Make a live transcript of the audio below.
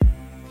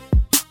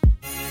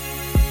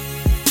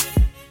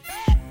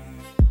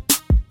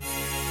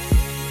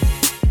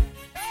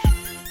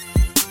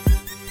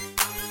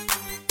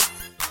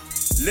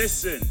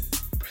Listen,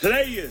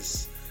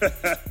 players.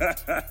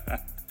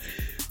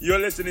 You're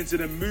listening to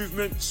the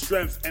Movement,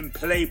 Strength and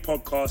Play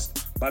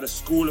podcast by the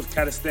School of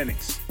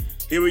Calisthenics.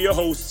 Here are your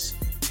hosts,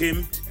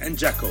 Tim and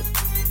Jacko.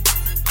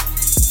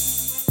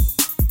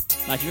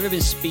 Now, if you've ever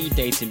been speed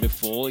dating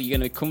before, you're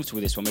going to be comfortable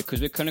with this one because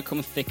we're going to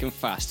come thick and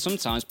fast.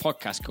 Sometimes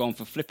podcasts go on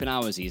for flipping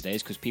hours these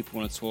days because people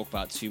want to talk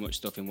about too much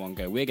stuff in one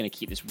go. We're going to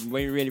keep this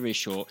really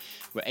short.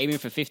 We're aiming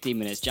for 15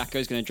 minutes.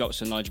 Jacko's going to drop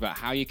some knowledge about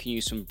how you can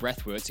use some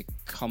breath work to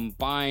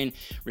combine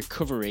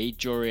recovery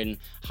during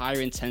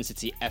higher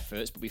intensity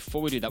efforts. But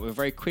before we do that, we're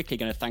very quickly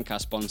going to thank our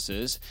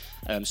sponsors,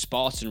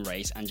 Spartan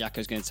Race, and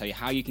Jacko's going to tell you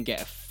how you can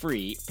get a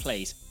free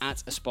place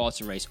at a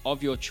Spartan Race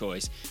of your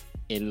choice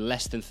in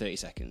less than 30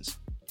 seconds.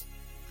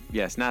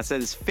 Yes, now so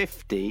there's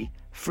 50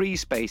 free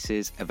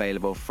spaces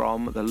available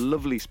from the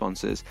lovely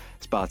sponsors,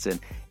 Spartan.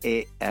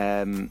 They've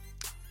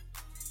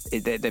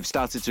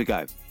started to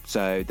go.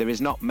 So there is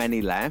not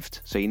many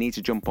left, so you need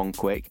to jump on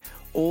quick.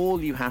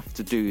 All you have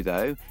to do,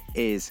 though,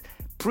 is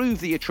prove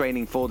that you're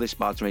training for this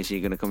Spartan Race and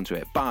you're going to come to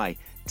it by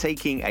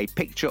taking a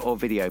picture or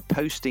video,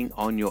 posting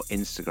on your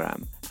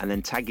Instagram, and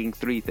then tagging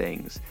 3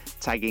 things.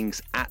 Tagging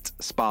at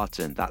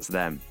Spartan, that's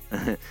them.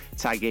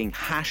 Tagging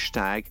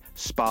hashtag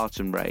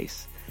Spartan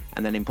Race.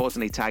 And then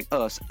importantly, tag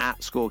us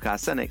at School of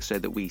Calisthenics so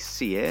that we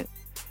see it.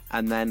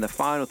 And then the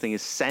final thing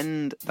is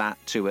send that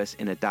to us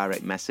in a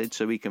direct message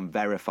so we can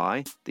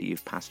verify that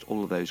you've passed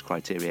all of those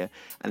criteria.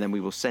 And then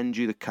we will send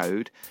you the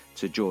code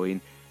to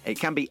join. It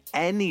can be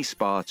any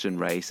Spartan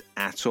race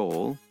at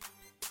all,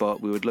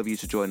 but we would love you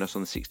to join us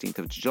on the 16th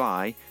of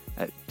July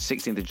at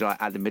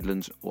the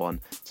Midlands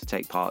one to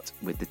take part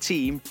with the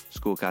team,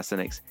 School of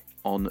Calisthenics,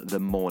 on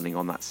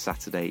that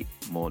Saturday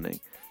morning.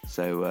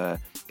 So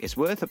it's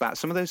worth about,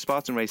 some of those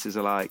Spartan races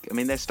are like, I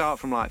mean, they start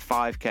from like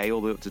 5k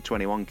all the way up to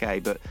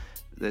 21k, but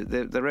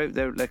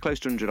they're close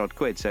to 100 odd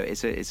quid. So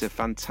it's a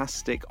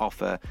fantastic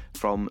offer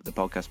from the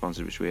podcast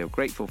sponsors, which we are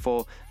grateful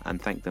for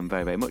and thank them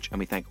very, very much. And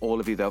we thank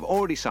all of you that have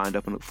already signed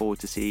up and look forward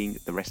to seeing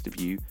the rest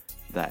of you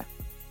there.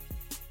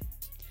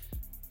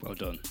 Well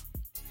done.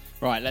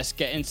 Right, let's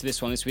get into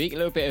this one this week. A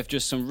little bit of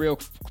just some real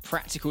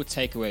practical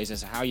takeaways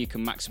as to how you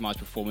can maximize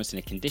performance in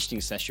a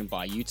conditioning session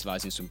by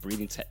utilizing some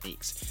breathing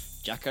techniques.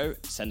 Jacko,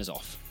 send us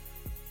off.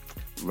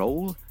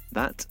 Roll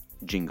that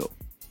jingle.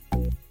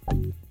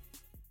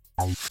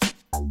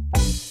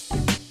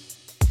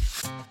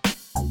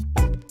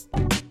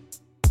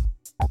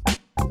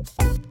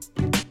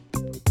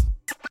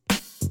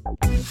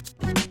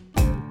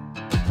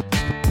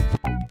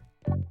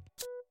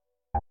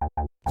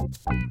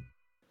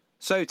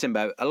 So,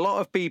 Timbo, a lot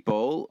of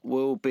people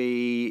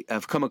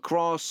have come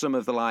across some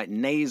of the like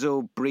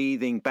nasal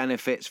breathing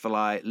benefits for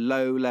like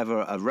low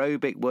level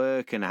aerobic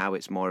work and how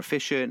it's more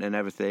efficient and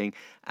everything.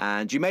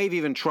 And you may have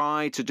even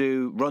tried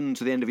to run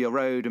to the end of your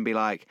road and be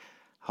like,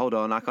 hold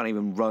on, I can't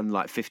even run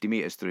like 50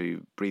 meters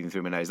breathing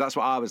through my nose. That's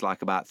what I was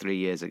like about 3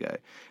 years ago.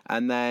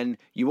 And then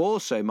you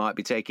also might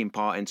be taking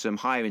part in some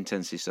higher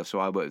intensity stuff. So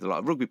I work with a lot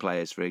of rugby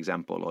players, for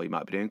example, or you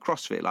might be doing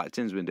CrossFit like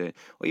Tim's been doing,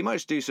 or you might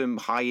just do some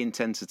high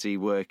intensity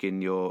work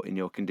in your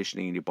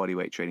conditioning and your body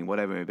weight training,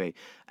 whatever it may be.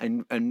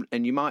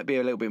 And you might be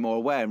a little bit more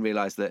aware and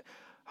realize that,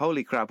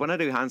 holy crap, when I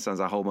do handstands,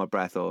 I hold my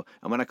breath, and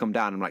when I come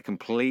down, I'm like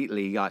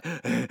completely like,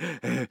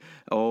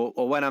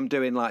 or when I'm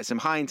doing like some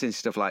high intensity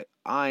stuff, like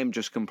I'm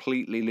just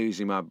completely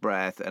losing my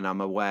breath and I'm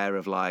aware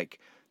of like,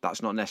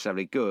 that's not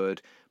necessarily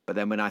good. But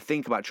then when I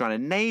think about trying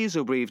to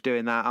nasal breathe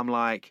doing that, I'm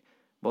like,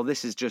 well,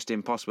 this is just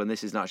impossible and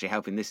this is not actually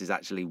helping. This is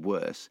actually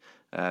worse.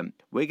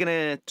 We're going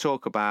to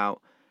talk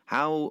about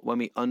how, when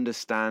we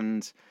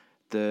understand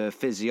the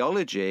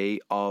physiology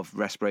of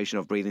respiration,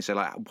 of breathing, so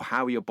like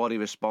how your body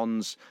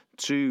responds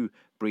to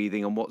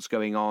breathing and what's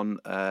going on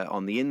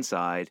the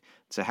inside,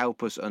 to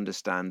help us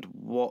understand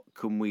what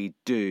can we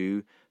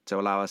do to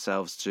allow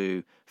ourselves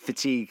to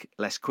fatigue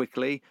less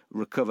quickly,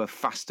 recover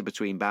faster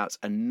between bouts,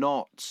 and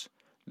not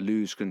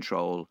lose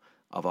control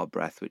of our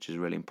breath, which is a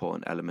really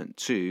important element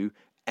to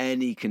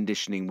any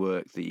conditioning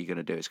work that you're going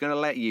to do. It's going to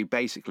let you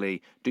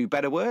basically do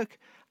better work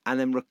and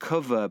then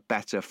recover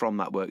better from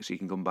that work so you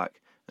can come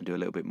back and do a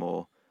little bit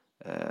more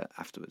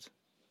afterwards.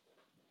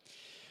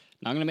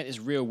 Now, I'm going to make this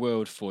real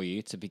world for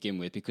you to begin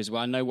with, because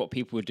I know what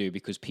people would do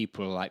because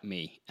people are like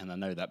me, and I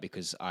know that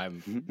because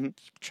I've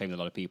trained a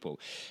lot of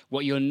people.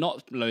 What you're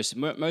not, most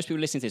people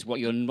listening to this, what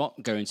you're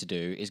not going to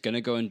do is going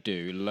to go and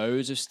do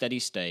loads of steady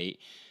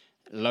state,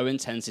 low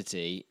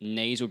intensity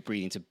nasal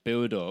breathing to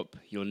build up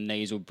your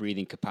nasal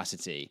breathing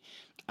capacity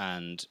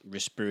and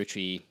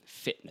respiratory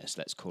fitness,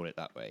 let's call it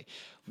that way.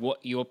 What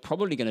you're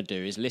probably going to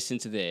do is listen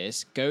to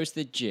this, go to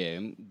the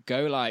gym,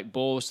 go like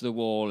balls to the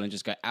wall and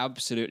just go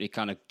absolutely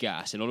kind of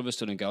gas, and all of a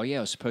sudden go, oh, yeah,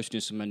 I was supposed to do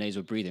some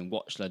nasal breathing.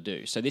 What shall I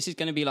do? So this is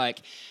going to be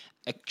like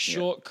a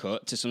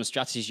shortcut to some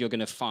strategies you're going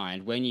to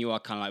find when you are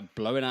kind of like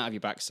blowing out of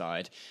your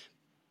backside,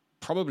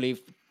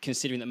 probably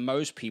considering that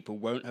most people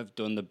won't have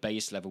done the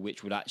base level,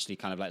 which would actually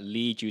kind of like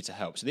lead you to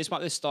help. So this might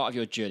be the start of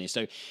your journey.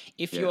 So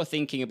if you're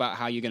thinking about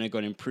how you're going to go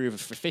and improve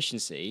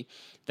efficiency,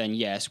 then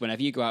yes,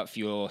 whenever you go out for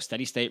your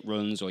steady state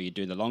runs or you're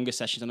doing the longer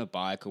sessions on a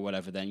bike or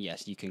whatever, then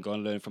yes, you can go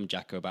and learn from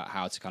Jacko about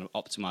how to kind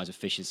of optimize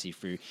efficiency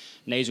through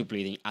nasal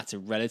breathing at a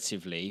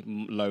relatively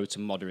low to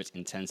moderate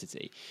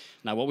intensity.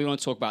 Now, what we want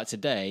to talk about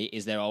today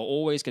is there are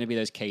always going to be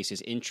those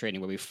cases in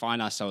training where we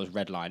find ourselves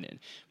redlining.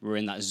 We're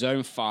in that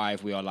zone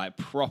 5. We are like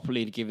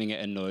properly giving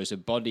it a noise. The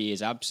body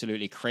is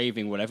absolutely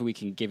craving whatever we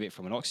can give it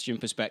from an oxygen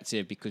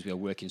perspective because we are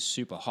working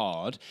super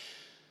hard.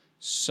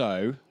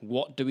 So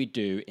what do we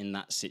do in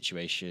that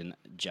situation,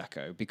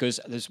 Jacko? Because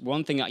there's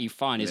one thing that you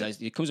find is that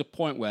there comes a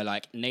point where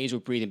like nasal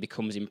breathing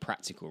becomes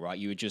impractical, right?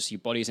 Your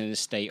body's in a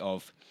state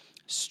of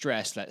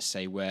stress, let's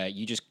say, where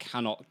you just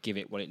cannot give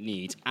it what it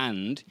needs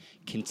and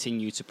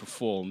continue to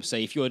perform.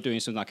 Say if you're doing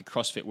something like a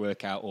CrossFit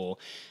workout or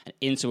an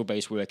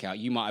interval-based workout,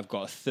 you might have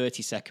got a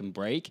 30-second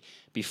break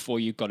before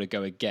you've got to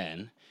go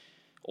again.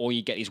 Or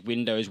you get these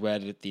windows where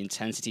the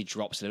intensity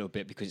drops a little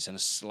bit because it's on a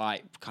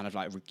slight kind of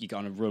like you go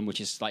on a run, which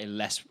is slightly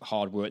less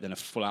hard work than a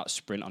full-out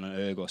sprint on an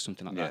erg or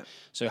something like that.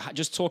 So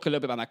just talk a little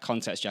bit about that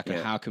context, Jack, and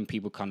how can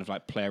people kind of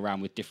like play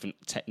around with different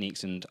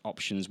techniques and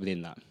options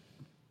within that?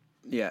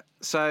 Yeah.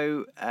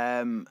 So,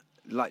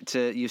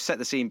 you've set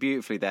the scene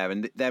beautifully there,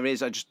 and there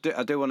is. I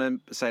do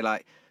want to say,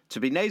 like, to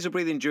be nasal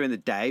breathing during the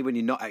day when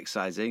you're not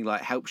exercising,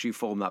 like, helps you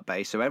form that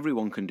base. So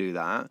everyone can do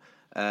that.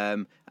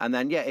 And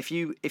then, if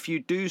you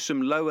do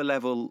some lower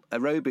level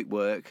aerobic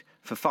work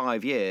for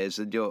 5 years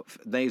and you're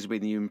nasal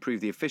breathing, you improve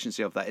the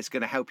efficiency of that, it's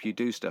going to help you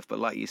do stuff. But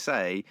like you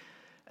say,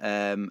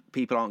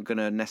 people aren't going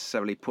to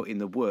necessarily put in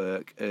the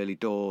work early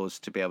doors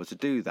to be able to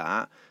do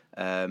that.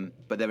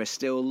 But there is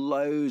still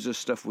loads of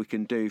stuff we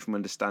can do from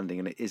understanding,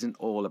 and it isn't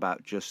all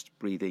about just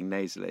breathing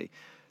nasally.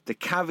 The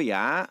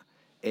caveat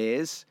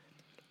is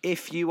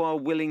if you are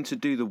willing to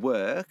do the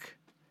work,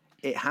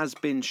 it has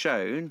been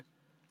shown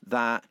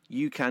that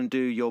you can do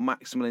your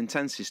maximal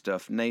intensity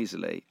stuff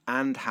nasally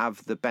and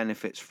have the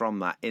benefits from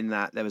that. In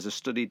that, there was a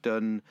study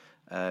done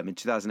in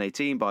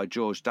 2018 by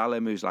George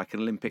Dallum, who's like an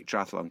Olympic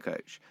triathlon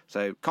coach.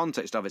 So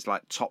context of it's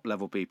like top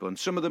level people, and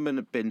some of them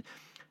have been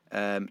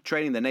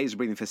training their nasal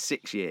breathing for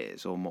 6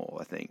 years or more,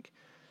 I think.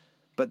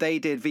 But they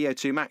did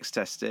VO2 max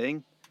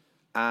testing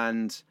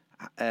and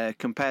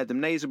compared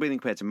them nasal breathing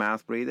compared to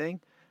mouth breathing.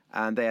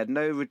 And they had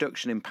no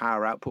reduction in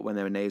power output when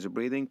they were nasal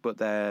breathing, but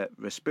their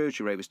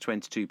respiratory rate was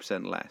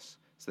 22% less.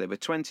 So they were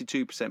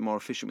 22% more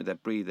efficient with their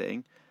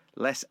breathing,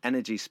 less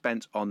energy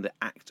spent on the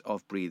act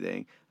of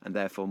breathing, and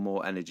therefore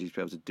more energy to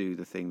be able to do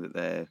the thing that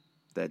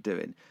they're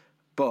doing.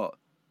 But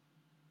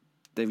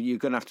you're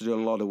going to have to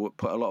do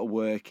put a lot of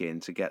work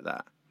in to get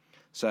that.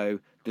 So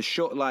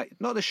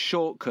not the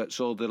shortcuts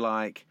or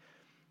the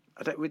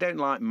we don't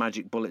like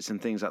magic bullets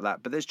and things like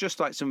that, but there's just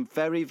like some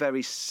very,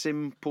 very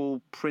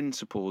simple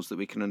principles that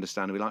we can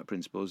understand. We like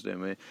principles,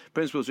 don't we?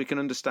 Principles we can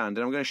understand.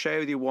 And I'm going to share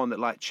with you one that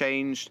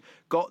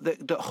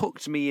that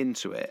hooked me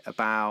into it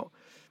about,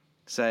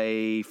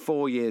 say,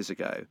 4 years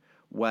ago,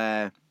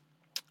 where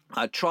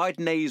I tried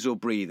nasal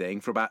breathing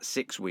for about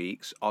 6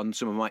 weeks on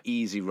some of my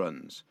easy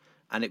runs.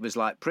 And it was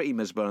like pretty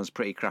miserable. I was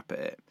pretty crap at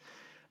it.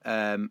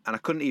 And I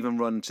couldn't even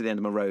run to the end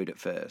of my road at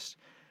first.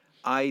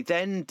 I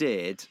then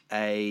did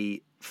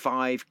a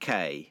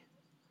 5K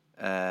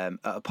at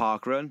a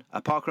park run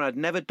I'd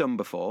never done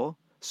before,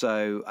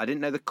 so I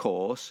didn't know the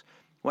course.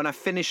 When I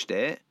finished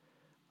it,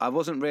 I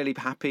wasn't really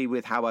happy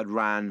with how I'd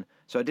ran,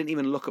 so I didn't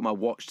even look at my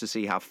watch to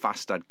see how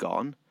fast I'd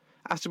gone.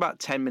 After about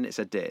 10 minutes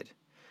I did,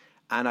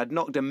 and I'd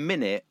knocked a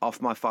minute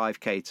off my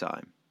 5K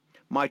time.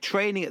 My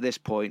training at this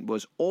point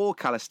was all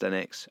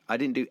calisthenics. I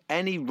didn't do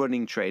any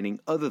running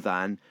training other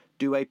than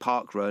do a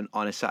park run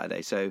on a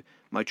Saturday. So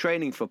my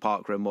training for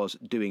parkrun was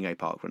doing a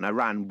parkrun. I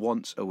ran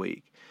once a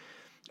week.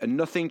 And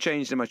nothing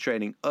changed in my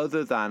training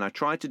other than I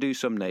tried to do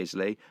some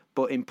nasally.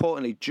 But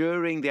importantly,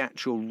 during the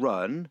actual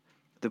run,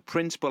 the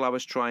principle I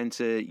was trying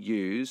to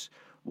use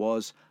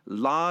was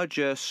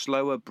larger,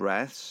 slower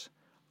breaths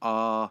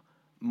are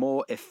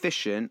more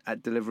efficient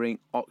at delivering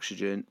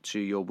oxygen to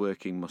your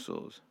working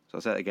muscles. So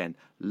I'll say it again.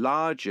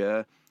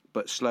 Larger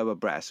but slower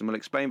breaths. And we'll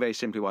explain very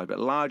simply why, but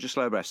larger,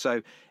 slower breaths.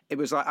 So it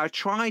was like I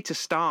tried to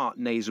start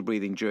nasal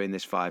breathing during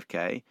this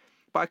 5K,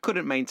 but I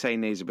couldn't maintain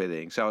nasal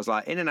breathing. So I was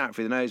like in and out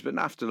through the nose, but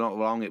after not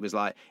long, it was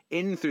like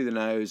in through the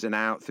nose and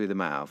out through the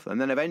mouth.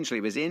 And then eventually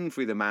it was in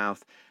through the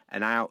mouth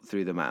and out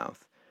through the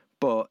mouth.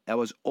 But I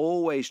was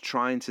always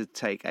trying to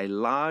take a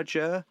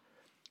larger,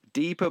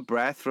 deeper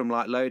breath from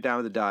like low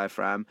down with the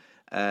diaphragm,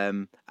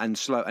 and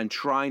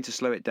trying to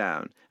slow it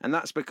down. And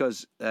that's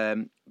because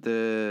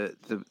the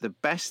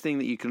best thing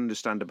that you can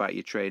understand about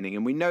your training,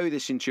 and we know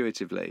this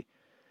intuitively,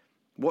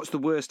 what's the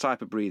worst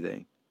type of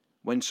breathing?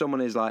 When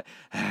someone is like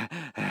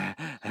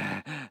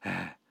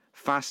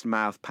fast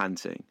mouth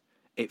panting.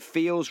 It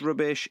feels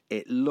rubbish,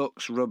 it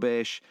looks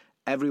rubbish.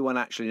 Everyone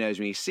actually knows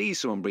when you see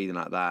someone breathing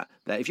like that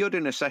if if you're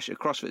doing a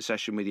CrossFit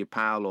session with your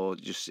pal or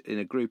just in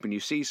a group and you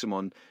see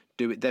someone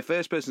do it, their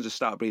first person to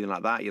start breathing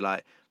like that, you're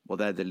like, well,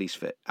 they're the least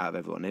fit out of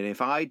everyone. And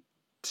if I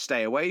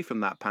stay away from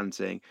that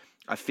panting,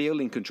 I feel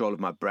in control of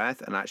my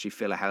breath and actually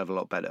feel a hell of a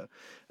lot better.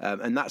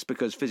 And that's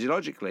because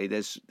physiologically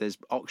there's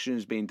oxygen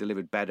is being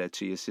delivered better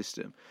to your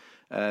system.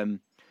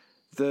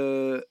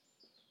 The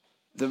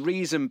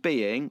reason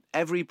being,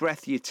 every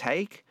breath you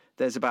take,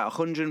 there's about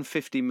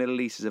 150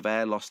 millilitres of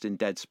air lost in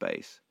dead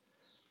space.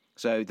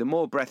 So the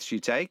more breaths you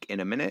take in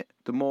a minute,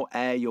 the more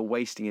air you're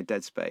wasting in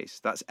dead space.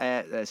 That's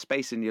air,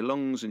 space in your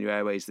lungs and your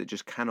airways that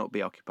just cannot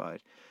be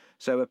occupied.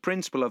 So a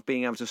principle of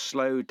being able to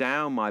slow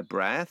down my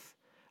breath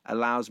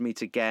allows me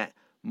to get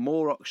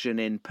more oxygen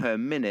in per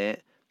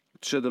minute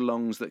to the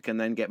lungs that can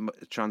then get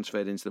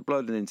transferred into the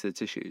blood and into the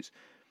tissues.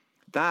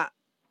 That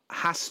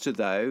has to,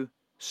 though,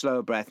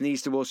 slower breath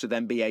needs to also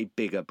then be a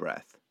bigger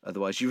breath.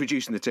 Otherwise, you're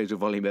reducing the total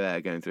volume of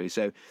air going through.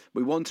 So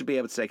we want to be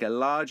able to take a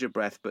larger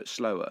breath but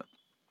slower.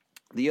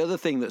 The other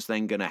thing that's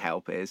then going to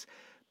help is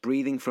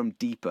breathing from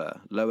deeper,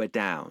 lower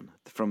down,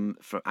 from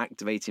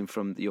activating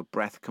from your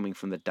breath coming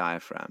from the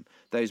diaphragm.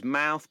 Those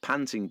mouth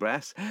panting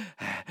breaths,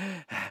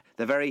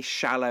 they're very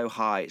shallow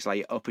high. It's like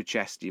your upper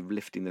chest, you're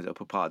lifting the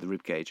upper part of the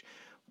rib cage,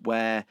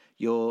 where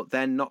you're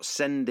then not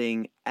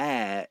sending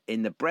air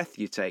in the breath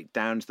you take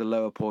down to the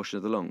lower portion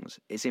of the lungs.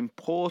 It's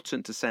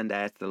important to send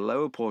air to the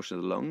lower portion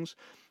of the lungs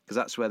because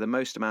that's where the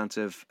most amount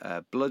of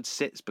blood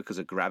sits because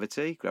of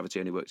gravity. Gravity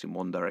only works in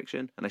one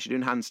direction. Unless you're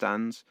doing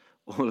handstands,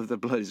 all of the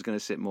blood is going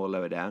to sit more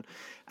lower down.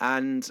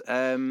 And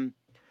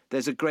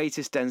there's a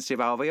greatest density of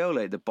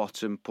alveoli at the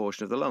bottom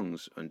portion of the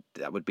lungs. And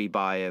that would be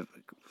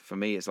for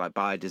me, it's like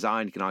by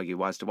design. You can argue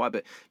why as to why,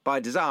 but by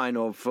design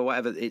or for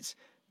whatever,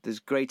 there's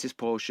greatest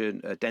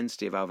portion,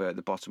 density of alveoli at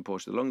the bottom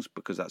portion of the lungs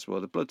because that's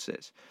where the blood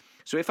sits.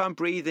 So if I'm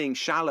breathing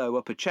shallow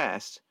upper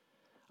chest,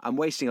 I'm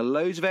wasting a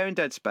loads of air in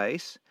dead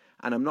space,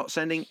 and I'm not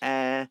sending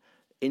air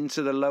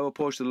into the lower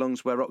portion of the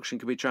lungs where oxygen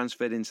can be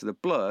transferred into the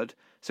blood.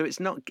 So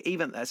it's not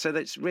even, so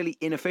that's really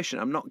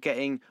inefficient. I'm not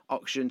getting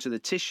oxygen to the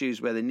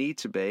tissues where they need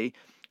to be.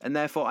 And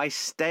therefore I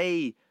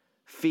stay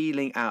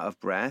feeling out of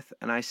breath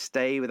and I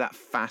stay with that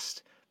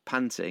fast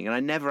panting. And I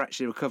never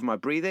actually recover my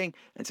breathing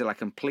until I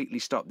completely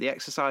stop the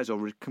exercise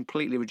or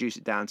completely reduce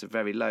it down to a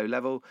very low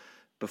level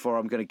before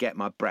I'm going to get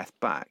my breath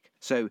back.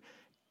 So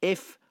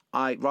if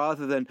I,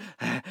 rather than,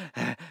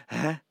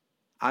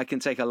 I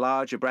can take a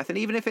larger breath, and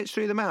even if it's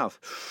through the mouth,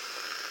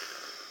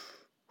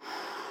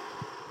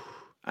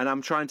 and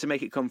I'm trying to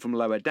make it come from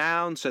lower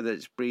down so that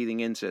it's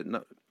breathing into,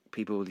 not,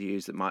 people will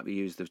use that might be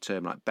used the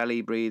term like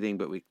belly breathing,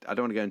 but I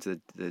don't want to go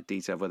into the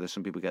detail of whether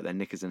some people get their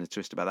knickers in a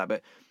twist about that,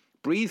 but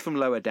breathe from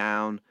lower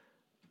down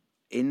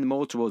in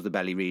more towards the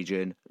belly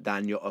region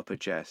than your upper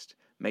chest.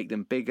 Make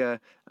them bigger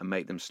and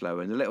make them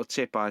slower. And the little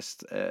tip I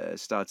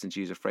starting to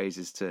use a phrase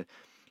is to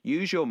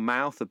use your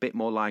mouth a bit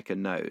more like a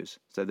nose.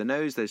 So the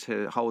nose, those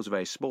holes are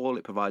very small.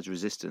 It provides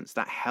resistance.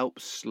 That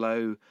helps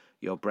slow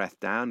your breath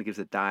down. It gives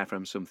the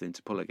diaphragm something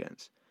to pull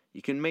against.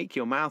 You can make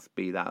your mouth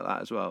be that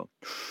as well.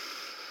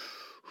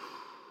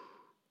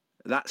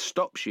 That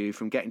stops you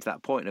from getting to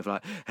that point of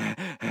like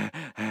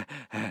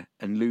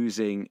and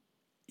losing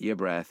your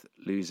breath,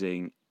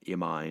 losing your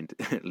mind,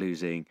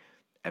 losing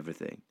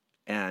everything.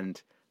 And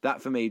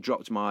that for me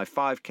dropped my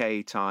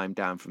 5K time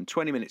down from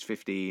 20 minutes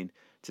 15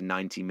 to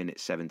 90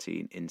 minutes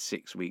 17 in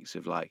 6 weeks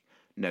of like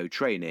no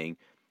training,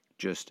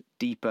 just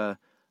deeper,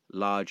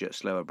 larger,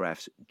 slower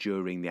breaths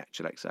during the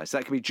actual exercise. So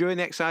that can be during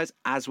the exercise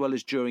as well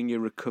as during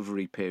your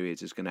recovery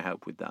periods is going to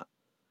help with that.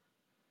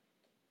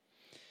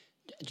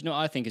 Do you know what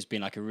I think has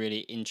been like a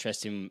really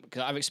interesting,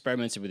 because I've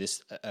experimented with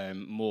this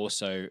more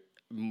so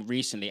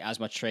recently as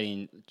my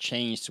training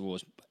changed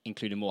towards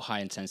including more high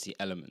intensity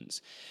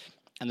elements.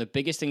 And the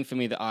biggest thing for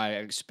me that I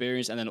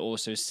experience and then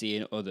also see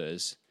in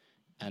others,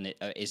 and it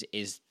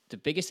is the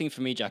biggest thing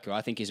for me, Jacko,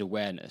 I think is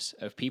awareness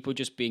of people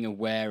just being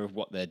aware of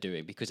what they're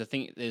doing. Because I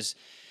think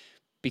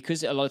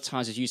because a lot of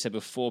times, as you said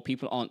before,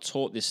 people aren't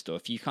taught this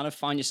stuff. You kind of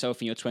find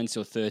yourself in your 20s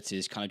or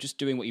 30s kind of just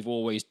doing what you've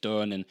always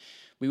done. And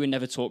we were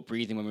never taught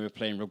breathing when we were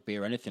playing rugby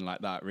or anything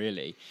like that,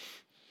 really.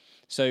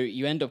 So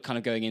you end up kind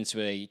of going into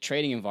a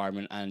training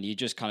environment and you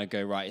just kind of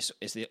go, right,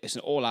 it's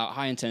an all-out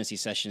high-intensity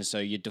session, so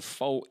your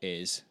default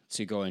is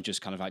to go and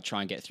just kind of like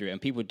try and get through it.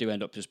 And people do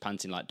end up just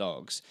panting like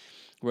dogs.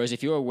 Whereas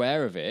if you're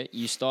aware of it,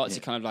 you start to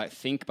kind of like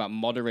think about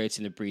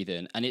moderating the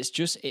breathing. And it's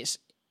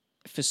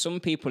for some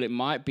people, it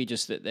might be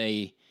just that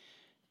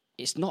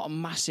it's not a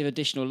massive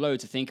additional load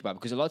to think about,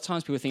 because a lot of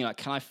times people think like,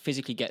 can I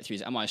physically get through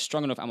this? Am I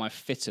strong enough? Am I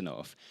fit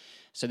enough?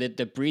 So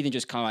the breathing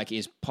just kind of like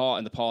is part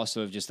and the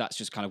parcel of just, that's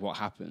just kind of what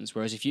happens.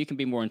 Whereas if you can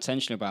be more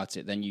intentional about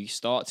it, then you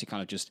start to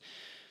kind of just,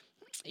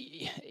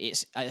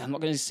 I'm not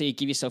going to say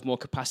give yourself more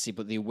capacity,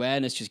 but the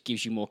awareness just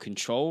gives you more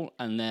control.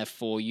 And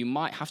therefore you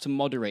might have to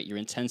moderate your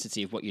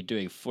intensity of what you're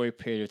doing for a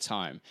period of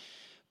time.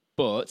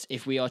 But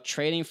if we are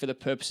training for the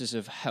purposes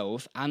of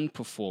health and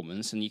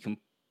performance, and you can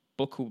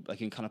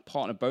kind of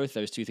partner both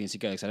those two things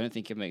together, because I don't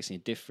think it makes any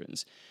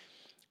difference.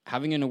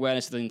 Having an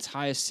awareness of the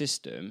entire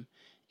system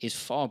is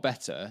far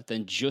better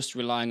than just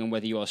relying on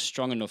whether you are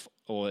strong enough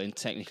or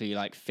technically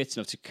like fit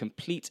enough to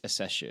complete a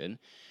session,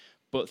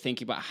 but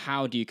thinking about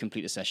how do you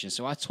complete the session.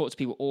 So I talk to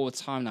people all the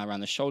time now around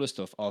the shoulder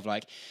stuff of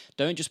like,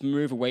 don't just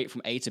move a weight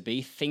from A to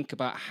B, think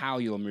about how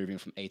you're moving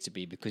from A to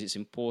B because it's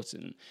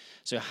important.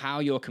 So how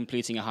you're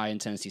completing a high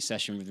intensity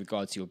session with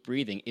regard to your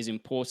breathing is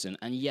important.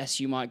 And yes,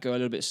 you might go a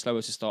little bit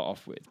slower to start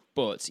off with,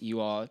 but you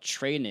are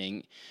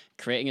training,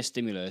 creating a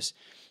stimulus,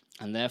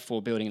 and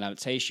therefore building an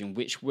adaptation,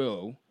 which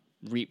will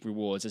reap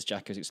rewards, as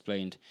Jacko's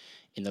explained,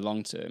 in the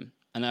long term.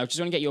 And I just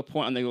want to get your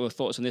point on your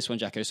thoughts on this one,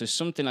 Jacko. So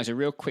something like a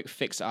real quick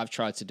fix that I've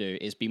tried to do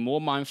is be more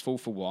mindful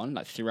for one,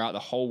 like throughout the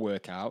whole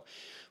workout.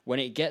 When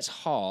it gets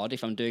hard,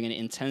 if I'm doing an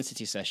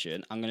intensity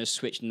session, I'm going to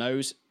switch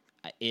nose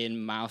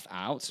in, mouth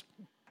out.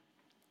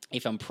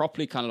 If I'm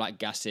properly kind of like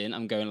gassing,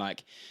 I'm going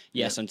like,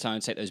 yes, I'm trying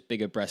to take those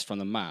bigger breaths from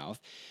the mouth.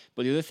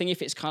 But the other thing,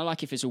 if it's kind of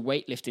like if it's a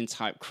weightlifting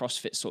type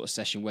CrossFit sort of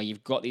session where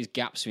you've got these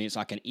gaps, it's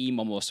like an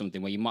EMOM or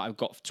something where you might have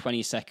got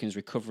 20 seconds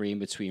recovery in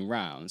between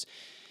rounds,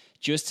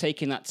 just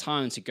taking that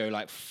time to go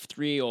like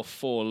 3 or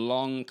 4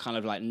 long kind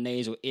of like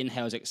nasal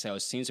inhales,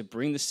 exhales seems to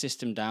bring the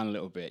system down a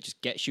little bit,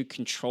 just gets you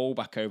control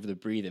back over the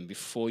breathing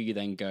before you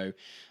then go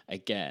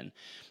again.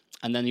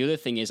 And then the other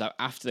thing is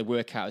after the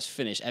workout is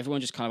finished,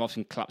 everyone just kind of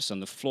often collapses on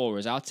the floor,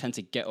 whereas I'll tend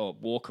to get up,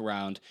 walk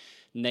around,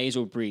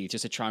 nasal breathe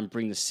just to try and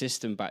bring the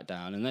system back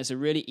down. And that's a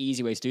really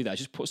easy way to do that.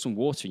 Just put some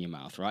water in your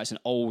mouth, right? It's an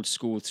old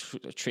school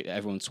trick that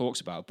everyone talks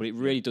about, but it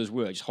really does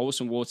work. Just hold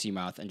some water in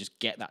your mouth and just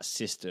get that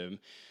system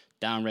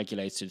down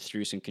regulated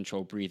through some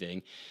controlled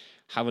breathing.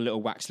 Have a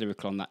little wax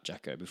lyrical on that,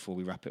 Jacko, before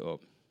we wrap it up.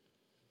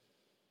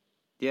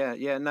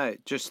 No,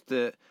 just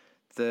the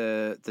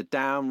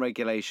down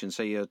regulation.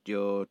 So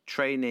your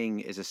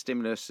training is a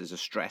stimulus, is a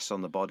stress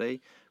on the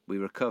body. We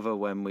recover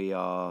when we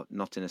are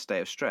not in a state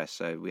of stress.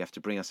 So we have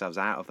to bring ourselves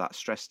out of that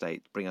stress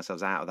state, bring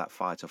ourselves out of that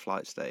fight or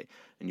flight state.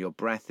 And your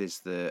breath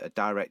is a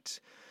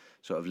direct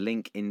sort of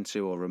link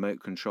into or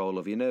remote control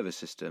of your nervous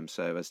system.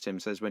 So as Tim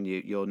says, when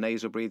your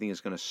nasal breathing is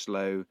going to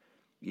slow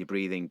your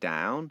breathing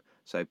down.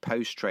 So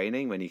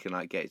post-training, when you can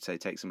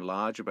take some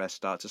larger breaths,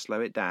 start to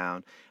slow it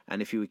down.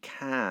 And if we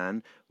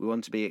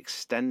want to be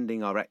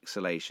extending our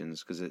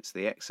exhalations, because it's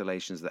the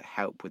exhalations that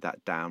help with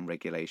that down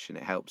regulation.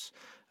 It helps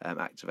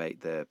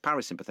activate the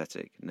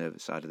parasympathetic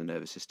nervous side of the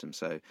nervous system.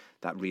 So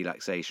that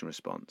relaxation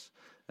response.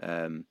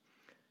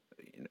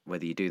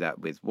 Whether you do that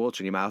with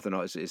water in your mouth or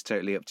not is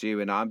totally up to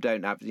you. And I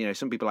don't have,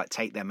 some people like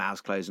take their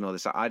mouths closed and all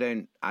this. I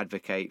don't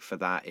advocate for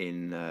that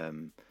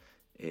in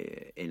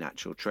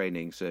actual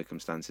training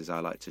circumstances. I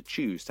like to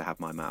choose to have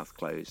my mouth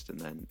closed and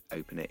then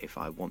open it if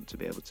I want to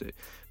be able to.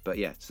 But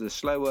yeah, so the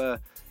slower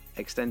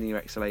extending your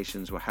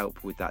exhalations will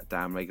help with that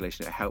down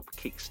regulation. It'll help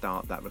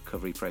kickstart that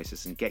recovery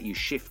process and get you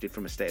shifted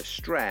from a state of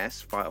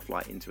stress, fight or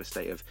flight, into a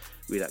state of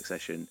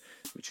relaxation,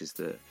 which is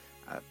the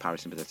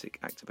parasympathetic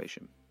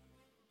activation.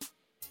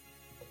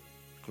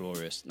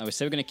 Glorious. Now, we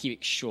said we're going to keep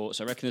it short,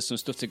 so I reckon there's some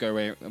stuff to go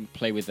away and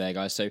play with there,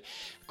 guys. So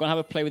go and have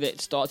a play with it.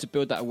 Start to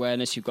build that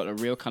awareness. You've got a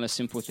real kind of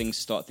simple things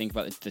to start thinking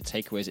about the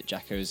takeaways that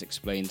Jacko has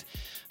explained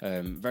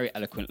very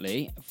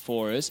eloquently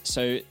for us.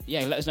 So,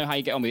 yeah, let us know how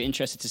you get on. We're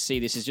interested to see.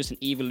 This is just an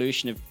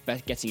evolution of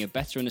getting a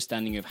better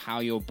understanding of how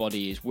your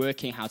body is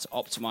working, how to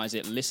optimize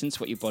it. Listen to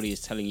what your body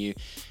is telling you.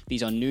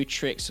 These are new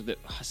tricks that,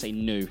 I say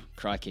new,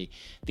 crikey.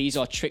 These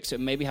are tricks that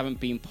maybe haven't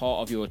been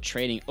part of your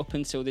training up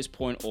until this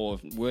point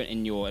or weren't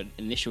in your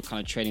initial kind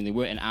of training. They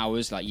weren't in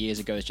hours like years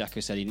ago. As Jacko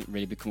said, he didn't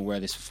really become aware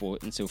of this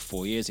until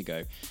 4 years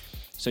ago.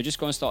 So just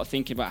go and start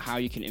thinking about how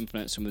you can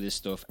implement some of this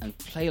stuff and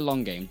play a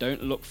long game.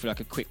 Don't look for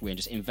like a quick win.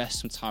 Just invest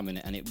some time in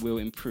it and it will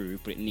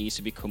improve, but it needs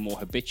to become more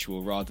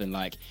habitual rather than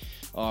like,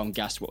 oh, I'm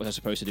gassed. What was I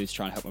supposed to do to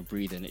try and help my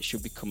breathing? It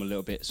should become a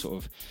little bit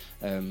sort of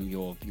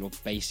your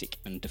basic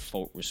and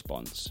default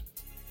response.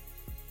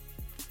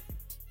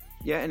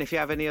 Yeah, and if you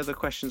have any other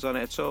questions on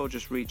it at all,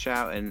 just reach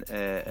out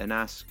and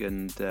ask.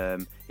 And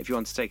if you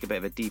want to take a bit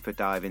of a deeper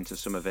dive into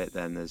some of it,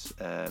 then there's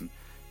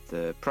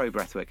the Pro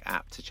Breathwork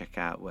app to check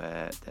out,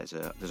 where there's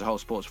a whole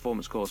sports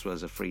performance course, where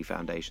there's a free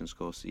foundations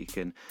course that you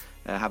can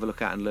have a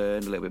look at and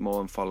learn a little bit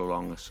more and follow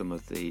along with some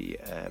of the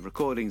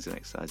recordings and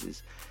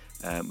exercises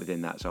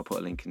within that. So I'll put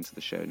a link into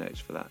the show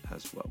notes for that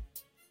as well.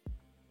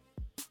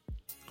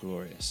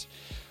 Glorious.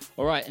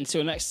 All right,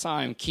 until next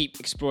time, keep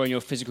exploring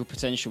your physical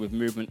potential with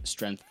movement,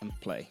 strength, and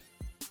play.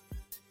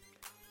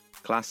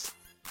 Class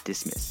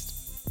dismissed.